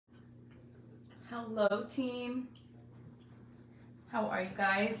Hello team, how are you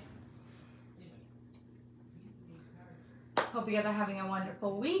guys? Hope you guys are having a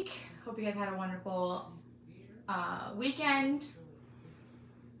wonderful week. Hope you guys had a wonderful weekend.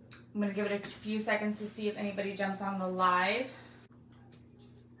 I'm gonna give it a few seconds to see if anybody jumps on the live.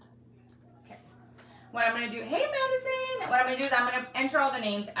 Okay, what I'm gonna do, hey Madison, what I'm gonna do is I'm gonna enter all the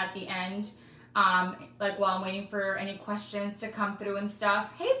names at the end, like while I'm waiting for any questions to come through and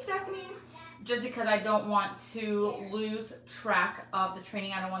stuff. Hey Stephanie. Just because I don't want to lose track of the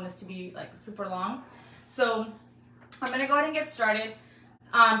training. I don't want this to be like super long. So I'm gonna go ahead and get started.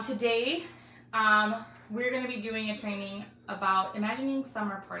 Today, we're gonna be doing a training about imagining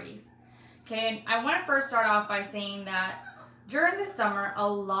summer parties. Okay, and I wanna first start off by saying that during the summer, a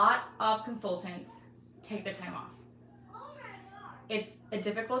lot of consultants take the time off. It's a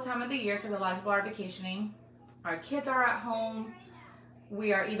difficult time of the year because a lot of people are vacationing. Our kids are at home.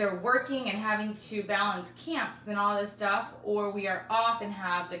 We are either working and having to balance camps and all this stuff, or we are off and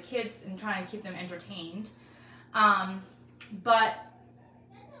have the kids and trying to keep them entertained. But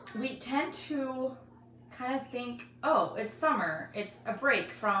we tend to kind of think, oh, it's summer, it's a break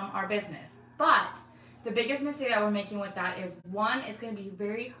from our business. But the biggest mistake that we're making with that is, one, it's going to be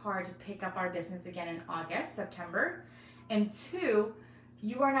very hard to pick up our business again in August, September. And two,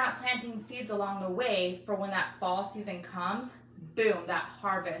 you are not planting seeds along the way for when that fall season comes. Boom, that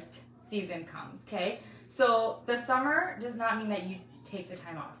harvest season comes, okay? So the summer does not mean that you take the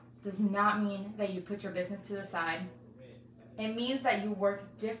time off. Does not mean that you put your business to the side. It means that you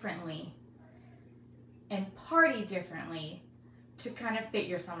work differently and party differently to kind of fit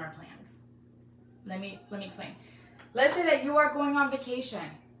your summer plans. Let me explain. Let's say that you are going on vacation.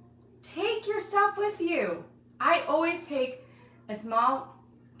 Take your stuff with you. I always take a small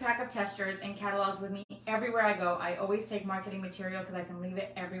pack of testers and catalogs with me everywhere I go. I always take marketing material because I can leave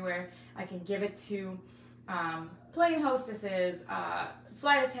it everywhere. I can give it to plane hostesses,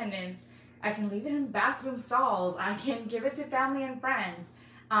 flight attendants. I can leave it in bathroom stalls. I can give it to family and friends.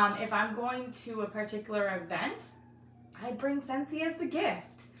 If I'm going to a particular event, I bring Scentsy as the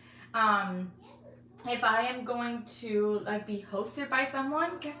gift. If I am going to be hosted by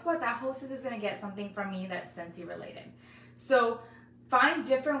someone, guess what? That hostess is going to get something from me that's Scentsy related. So find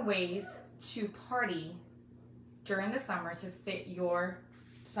different ways to party during the summer to fit your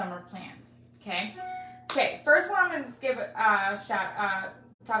summer plans, okay? Okay, first one I'm going to give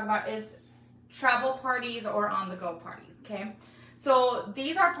talk about is travel parties or on-the-go parties, okay? So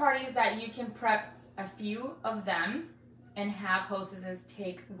these are parties that you can prep a few of them and have hostesses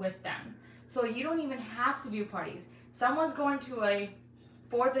take with them. So you don't even have to do parties. Someone's going to a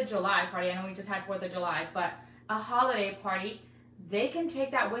 4th of July party. I know we just had 4th of July, but a holiday party, they can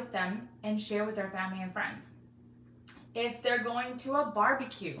take that with them and share with their family and friends. If they're going to a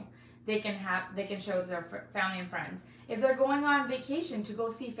barbecue, they can share with their family and friends. If they're going on vacation to go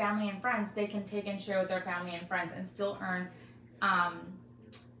see family and friends, they can take and share with their family and friends and still earn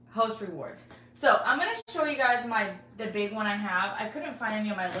host rewards. So I'm going to show you guys the big one I have. I couldn't find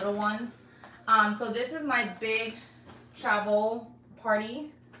any of my little ones. So this is my big travel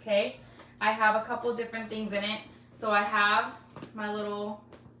party, okay? I have a couple different things in it. So I have my little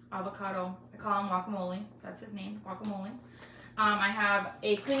avocado, I call him Guacamole, that's his name, Guacamole. I have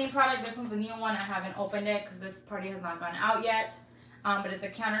a cleaning product. This one's a new one. I haven't opened it because this party has not gone out yet. But it's a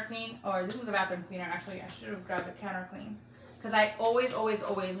counter clean, or this one's a bathroom cleaner. Actually, I should have grabbed a counter clean because I always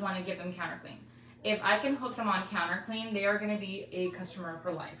want to give them counter clean. If I can hook them on counter clean, they are going to be a customer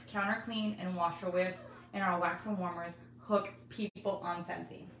for life. Counter clean and washer whiffs and our wax and warmers hook people on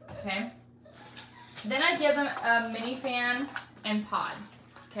Scentsy, okay? Then I give them a mini fan and pods,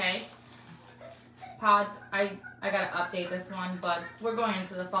 okay? Pods, I gotta update this one, but we're going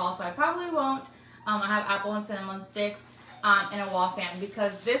into the fall, so I probably won't. I have apple and cinnamon sticks and a wall fan,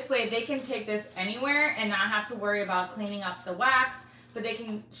 because this way they can take this anywhere and not have to worry about cleaning up the wax, but they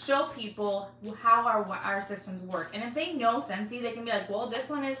can show people how our systems work. And if they know Scentsy, they can be like, well, this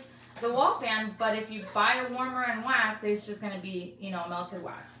one is the wall fan, but if you buy a warmer and wax, it's just gonna be, melted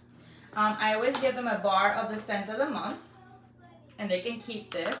wax. I always give them a bar of the scent of the month, and they can keep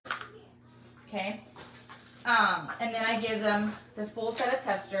this, okay? And then I give them the full set of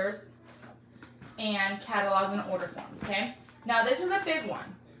testers and catalogs and order forms, okay? Now this is a big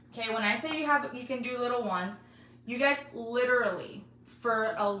one, okay? When I say you can do little ones, you guys literally,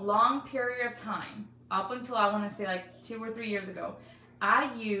 for a long period of time, up until I want to say like 2 or 3 years ago, I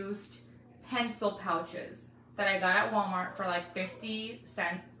used pencil pouches that I got at Walmart for like 50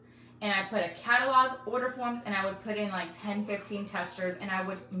 cents. And I put a catalog, order forms, and I would put in like 10, 15 testers, and I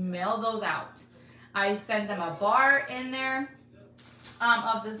would mail those out. I send them a bar in there.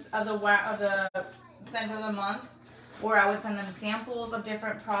 of the center of the month, or I would send them samples of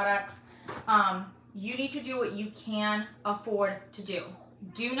different products. You need to do what you can afford to do.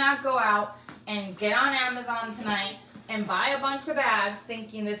 Do not go out and get on Amazon tonight and buy a bunch of bags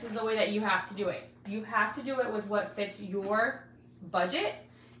thinking this is the way that you have to do it. You have to do it with what fits your budget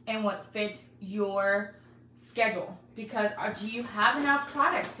and what fits your schedule. Because do you have enough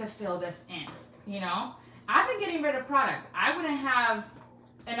products to fill this in? You know, I've been getting rid of products. I wouldn't have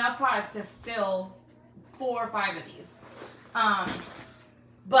enough products to fill 4 or 5 of these.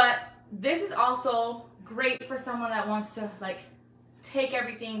 But this is also great for someone that wants to like take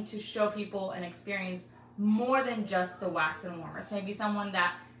everything to show people and experience more than just the wax and warmers. Maybe someone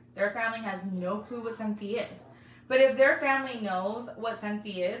that their family has no clue what Scentsy is. But if their family knows what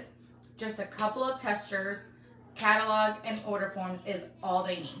Scentsy is, just a couple of testers, catalog, and order forms is all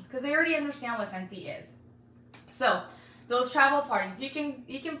they need, because they already understand what Scentsy is. So those travel parties, you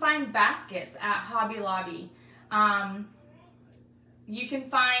can find baskets at Hobby Lobby. You can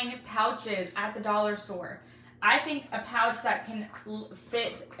find pouches at the dollar store. I think a pouch that can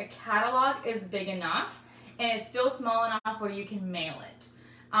fit a catalog is big enough, and it's still small enough where you can mail it.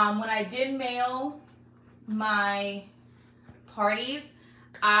 When I did mail my parties,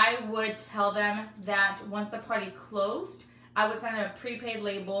 I would tell them that once the party closed, I would send them a prepaid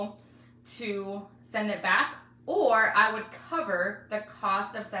label to send it back, or I would cover the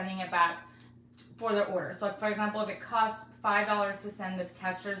cost of sending it back for their order. So for example, if it cost $5 to send the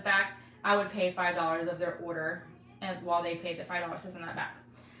testers back, I would pay $5 of their order, and while they paid the $5 to send that back.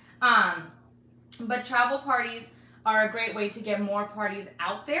 But travel parties are a great way to get more parties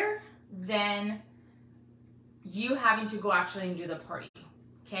out there than you having to go actually and do the party.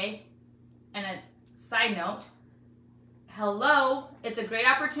 Okay? And a side note, hello, it's a great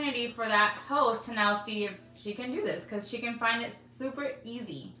opportunity for that host to now see if she can do this, because she can find it super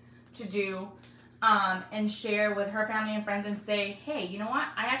easy to do, and share with her family and friends and say, hey, you know what?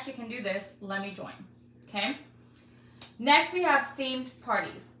 I actually can do this. Let me join. Okay? Next, we have themed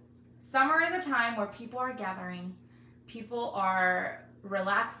parties. Summer is a time where people are gathering, people are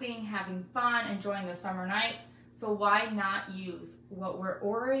relaxing, having fun, enjoying the summer nights. So why not use what we're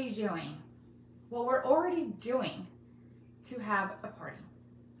already doing to have a party?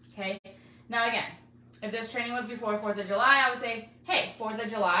 Okay? Now again, if this training was before 4th of July, I would say, hey, 4th of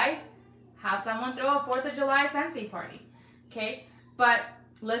July, have someone throw a 4th of July Scentsy party. Okay? But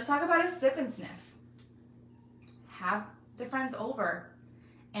let's talk about a sip and sniff. Have the friends over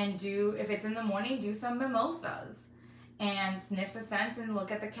and do, if it's in the morning, do some mimosas and sniff the scents and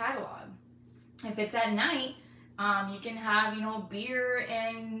look at the catalog. If it's at night, you can have, beer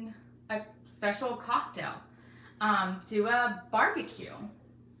and a special cocktail. Do a barbecue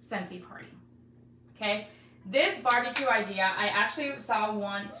Scentsy party. Okay? This barbecue idea, I actually saw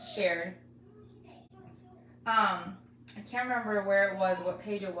once shared. I can't remember where it was, what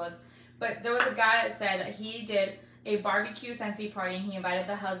page it was, but there was a guy that said that he did a barbecue Scentsy party, and he invited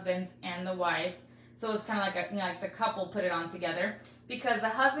the husbands and the wives. So it was kind of like like the couple put it on together, because the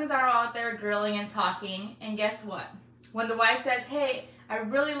husbands are out there grilling and talking, and guess what? When the wife says, hey, I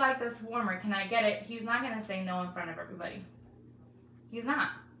really like this warmer, can I get it? He's not going to say no in front of everybody. He's not.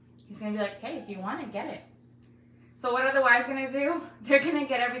 He's going to be like, hey, if you want it, get it. So what are the wives going to do? They're going to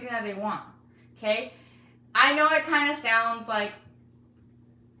get everything that they want. Okay? I know it kind of sounds like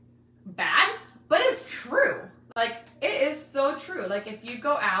bad, but it's true. Like, it is so true. Like, if you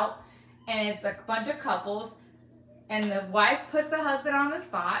go out and it's a bunch of couples and the wife puts the husband on the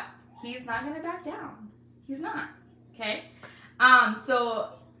spot, he's not going to back down. He's not. Okay? So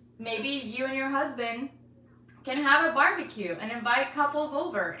maybe you and your husband can have a barbecue and invite couples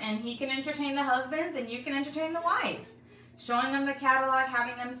over, and he can entertain the husbands and you can entertain the wives. Showing them the catalog,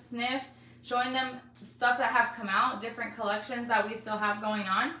 having them sniff, showing them stuff that have come out, different collections that we still have going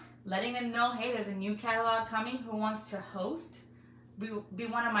on, letting them know, hey, there's a new catalog coming. Who wants to host? Be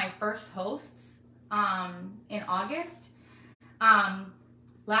one of my first hosts in August.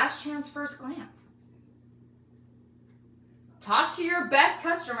 Last chance, first glance. Talk to your best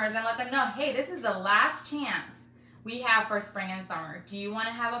customers and let them know, hey, this is the last chance we have for spring and summer. Do you want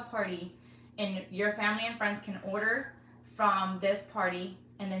to have a party? And your family and friends can order from this party,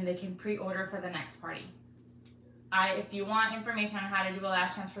 and then they can pre-order for the next party. If you want information on how to do a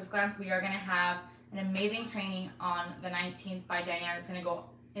last chance first glance, we are going to have an amazing training on the 19th by Diane. It's going to go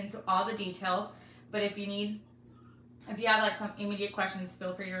into all the details. But if you have like some immediate questions,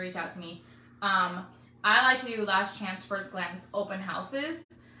 feel free to reach out to me. I like to do last chance first glance open houses.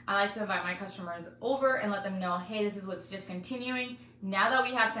 I like to invite my customers over and let them know, hey, this is what's discontinuing. Now that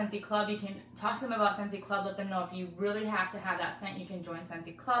we have Scentsy Club, you can talk to them about Scentsy Club. Let them know if you really have to have that scent, you can join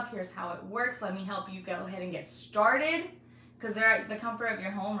Scentsy Club. Here's how it works. Let me help you go ahead and get started, because they're at the comfort of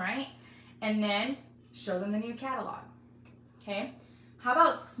your home, right? And then show them the new catalog, okay? How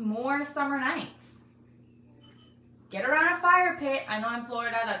about s'more summer nights? Get around a fire pit. I know in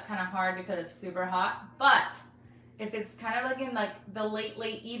Florida that's kind of hard because it's super hot, but if it's kind of like in like the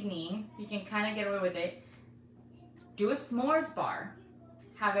late evening, you can kind of get away with it. Do a s'mores bar.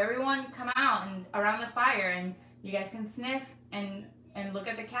 Have everyone come out and around the fire, and you guys can sniff and look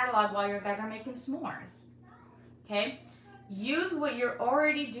at the catalog while you guys are making s'mores. Okay? Use what you're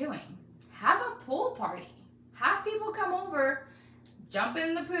already doing. Have a pool party. Have people come over, jump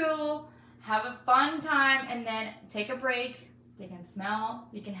in the pool, have a fun time, and then take a break. They can smell.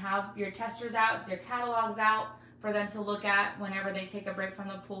 You can have your testers out, your catalogs out for them to look at whenever they take a break from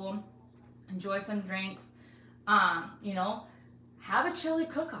the pool. Enjoy some drinks. You know, have a chili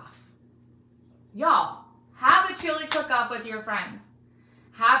cook-off. Y'all, have a chili cook-off with your friends.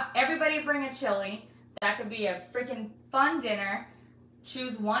 Have everybody bring a chili. That could be a freaking fun dinner.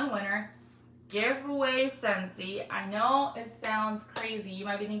 Choose one winner. Give away Scentsy. I know it sounds crazy. You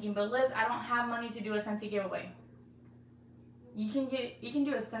might be thinking, but Liz, I don't have money to do a Scentsy giveaway. You can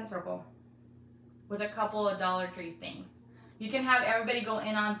do a scent circle with a couple of Dollar Tree things. You can have everybody go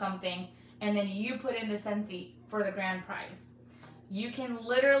in on something, and then you put in the Scentsy for the grand prize. You can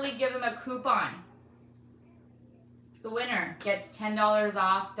literally give them a coupon. The winner gets $10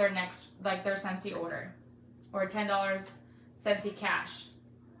 off their next, like their Scentsy order, or $10 Scentsy cash.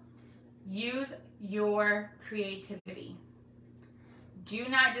 Use your creativity. Do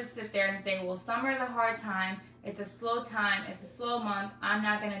not just sit there and say, well, summer's a hard time, it's a slow time, it's a slow month, I'm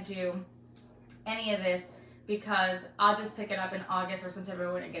not gonna do any of this because I'll just pick it up in August or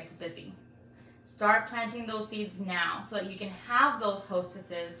September when it gets busy. Start planting those seeds now so that you can have those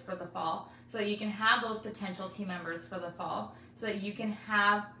hostesses for the fall, so that you can have those potential team members for the fall, so that you can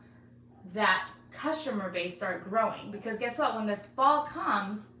have that customer base start growing. Because guess what? When the fall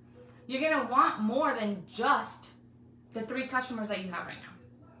comes, you're going to want more than just the 3 customers that you have right now.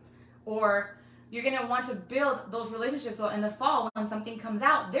 Or you're going to want to build those relationships so in the fall when something comes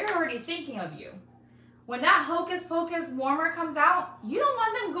out, they're already thinking of you. When that Hocus Pocus warmer comes out, you don't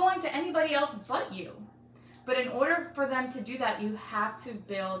want them going to anybody else but you. But in order for them to do that, you have to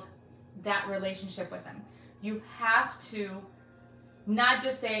build that relationship with them. You have to not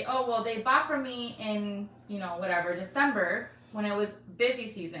just say, oh, well, they bought from me in, you know, whatever, December when it was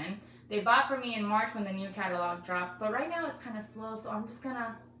busy season. They bought from me in March when the new catalog dropped. But right now it's kind of slow, so I'm just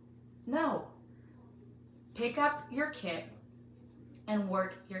gonna, no. Pick up your kit and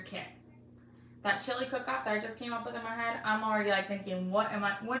work your kit. That chili cook-off that I just came up with in my head, I'm already like thinking, when am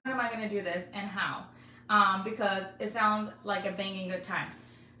I gonna do this and how? Because it sounds like a banging good time.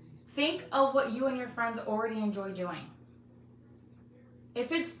 Think of what you and your friends already enjoy doing.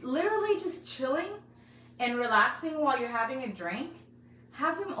 If it's literally just chilling and relaxing while you're having a drink,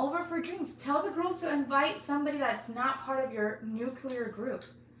 have them over for drinks. Tell the girls to invite somebody that's not part of your nuclear group.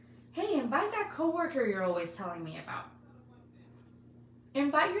 Hey, invite that coworker you're always telling me about.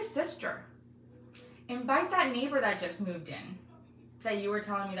 Invite your sister. Invite that neighbor that just moved in, that you were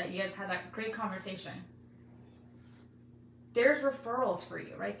telling me that you guys had that great conversation. There's referrals for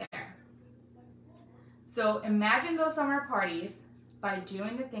you right there. So imagine those summer parties by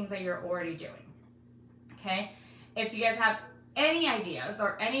doing the things that you're already doing, okay? If you guys have any ideas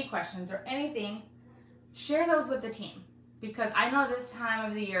or any questions or anything, share those with the team, because I know this time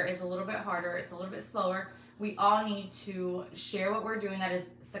of the year is a little bit harder, it's a little bit slower. We all need to share what we're doing that is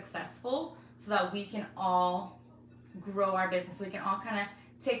successful so that we can all grow our business. We can all kind of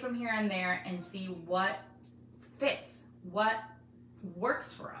take from here and there and see what fits, what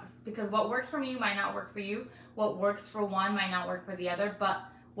works for us. Because what works for me might not work for you. What works for one might not work for the other. But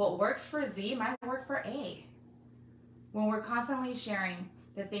what works for Z might work for A. When we're constantly sharing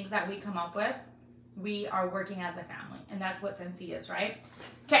the things that we come up with, we are working as a family. And that's what Scentsy is, right?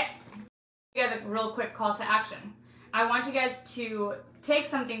 Okay. You guys a real quick call to action. I want you guys to take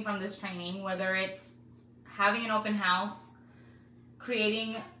something from this training, whether it's having an open house,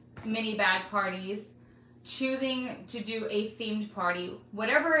 creating mini bag parties, choosing to do a themed party,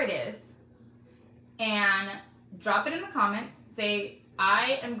 whatever it is, and drop it in the comments. Say,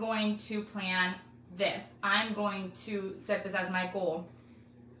 I am going to plan this. I'm going to set this as my goal,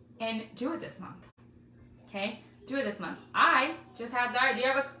 and do it this month, okay? Do it this month. I just had the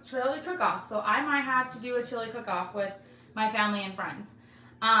idea of a chili cook-off, so I might have to do a chili cook-off with my family and friends.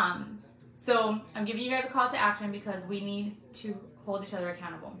 So I'm giving you guys a call to action because we need to hold each other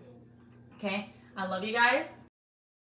accountable. Okay? I love you guys.